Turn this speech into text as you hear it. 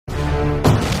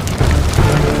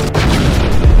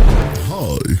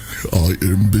I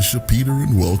am Bishop Peter,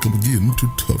 and welcome again to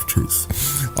Tough Truth.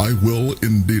 I will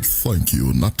indeed thank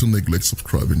you not to neglect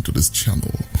subscribing to this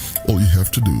channel. All you have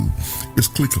to do is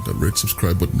click on that red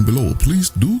subscribe button below. Please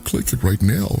do click it right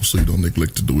now so you don't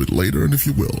neglect to do it later, and if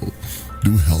you will,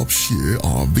 do help share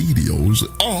our videos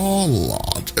a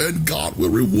lot, and God will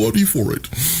reward you for it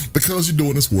because you're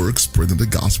doing this work spreading the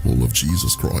gospel of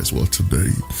Jesus Christ. Well,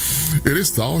 today it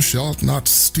is Thou Shalt Not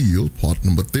Steal, part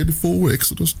number 34,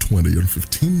 Exodus 20 and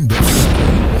 15.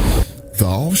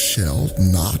 Thou shalt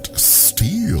not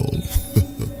steal.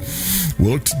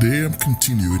 Well, today I'm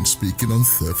continuing speaking on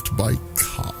theft by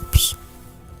cops.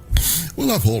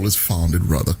 Well, I've always found it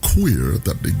rather queer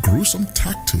that the gruesome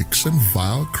tactics and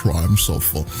vile crimes of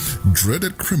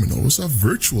dreaded criminals are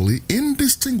virtually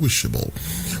indistinguishable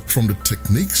from the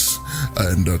techniques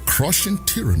and crushing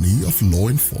tyranny of law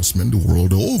enforcement the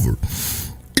world over.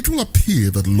 It will appear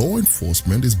that law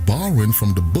enforcement is borrowing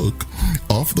from the book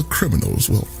of the criminals.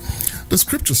 Well, the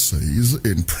scripture says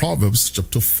in Proverbs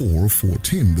chapter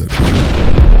 4:14 that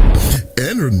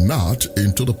enter not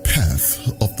into the path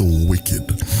of the wicked,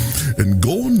 and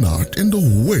go not in the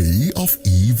way of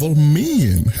evil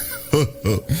men.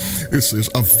 It says,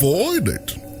 avoid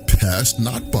it, pass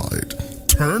not by it,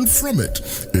 turn from it,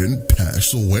 and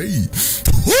pass away.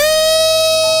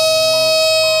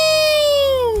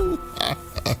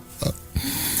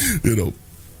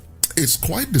 It's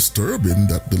quite disturbing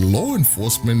that the law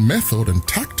enforcement method and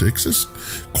tactics is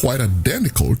quite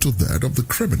identical to that of the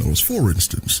criminals. For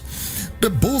instance, they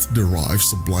both derive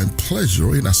sublime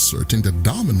pleasure in asserting their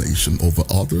domination over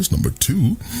others. Number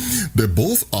two, they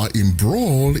both are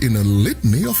embroiled in a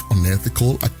litany of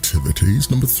unethical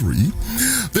activities. Number three,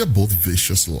 they're both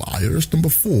vicious liars. Number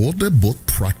four, they both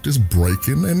practice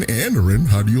breaking and entering.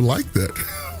 How do you like that?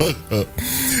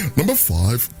 Number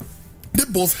five, they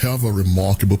both have a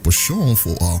remarkable passion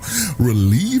for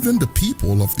relieving the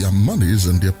people of their monies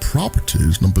and their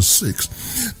properties. Number six,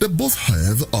 they both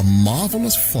have a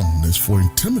marvelous fondness for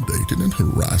intimidating and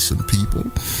harassing people.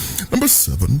 Number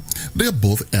seven, they are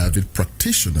both avid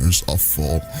practitioners of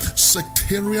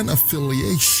sectarian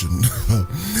affiliation,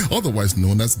 otherwise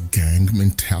known as gang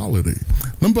mentality.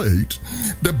 Number eight,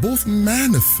 they both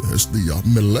manifest the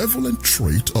malevolent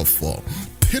trait of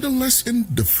pitiless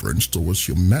indifference towards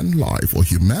human life or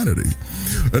humanity.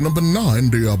 And number nine,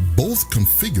 they are both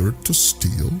configured to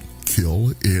steal,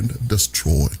 kill, and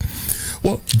destroy.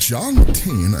 Well, John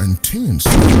 10 and 10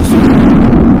 says,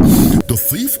 the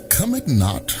thief cometh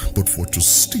not but for to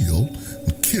steal,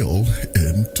 kill,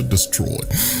 and to destroy.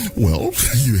 Well,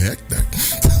 you had that.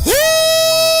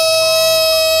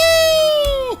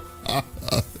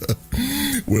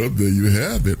 Well, there you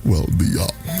have it. Well, the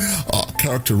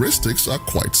characteristics are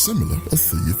quite similar. A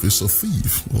thief is a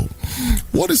thief. Well,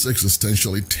 what is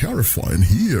existentially terrifying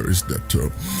here is that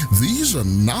these are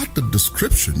not the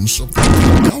descriptions of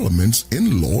the elements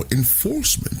in law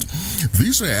enforcement.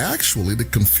 These are actually the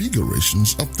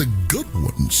configurations of the good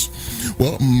ones.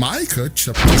 Well, Micah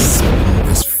chapter 7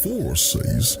 verse 4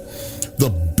 says, the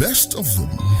best of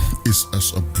them is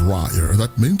as a briar.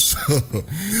 That means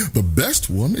the best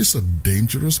one is a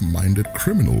dangerous-minded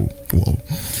criminal. Well,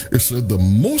 it said the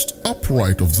most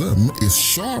upright of them is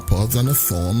sharper than a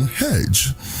thorn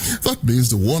hedge. That means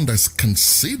the one that's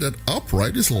considered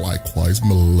upright is likewise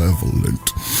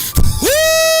malevolent.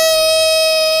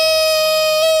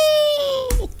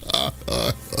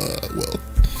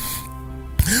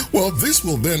 Well, this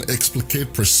will then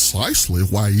explicate precisely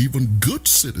why even good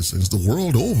citizens the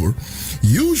world over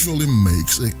usually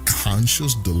makes a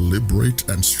conscious, deliberate,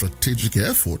 and strategic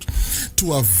effort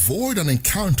to avoid an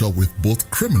encounter with both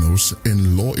criminals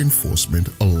and law enforcement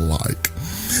alike.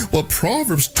 Well,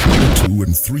 Proverbs 22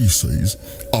 and 3 says,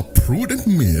 a prudent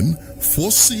man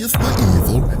foreseeth the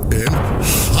evil and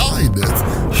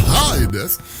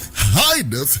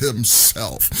hideth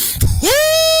himself.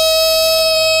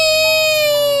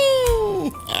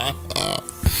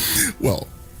 Well,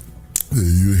 there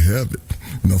you have it.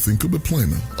 Nothing could be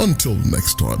plainer. Until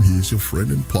next time, here's your friend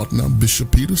and partner,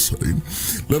 Bishop Peter, saying,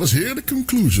 let us hear the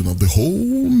conclusion of the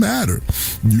whole matter.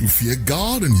 You fear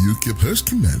God and you keep his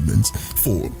commandments,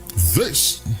 for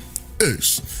this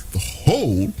is the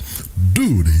whole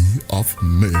duty of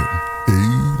man.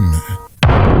 Amen.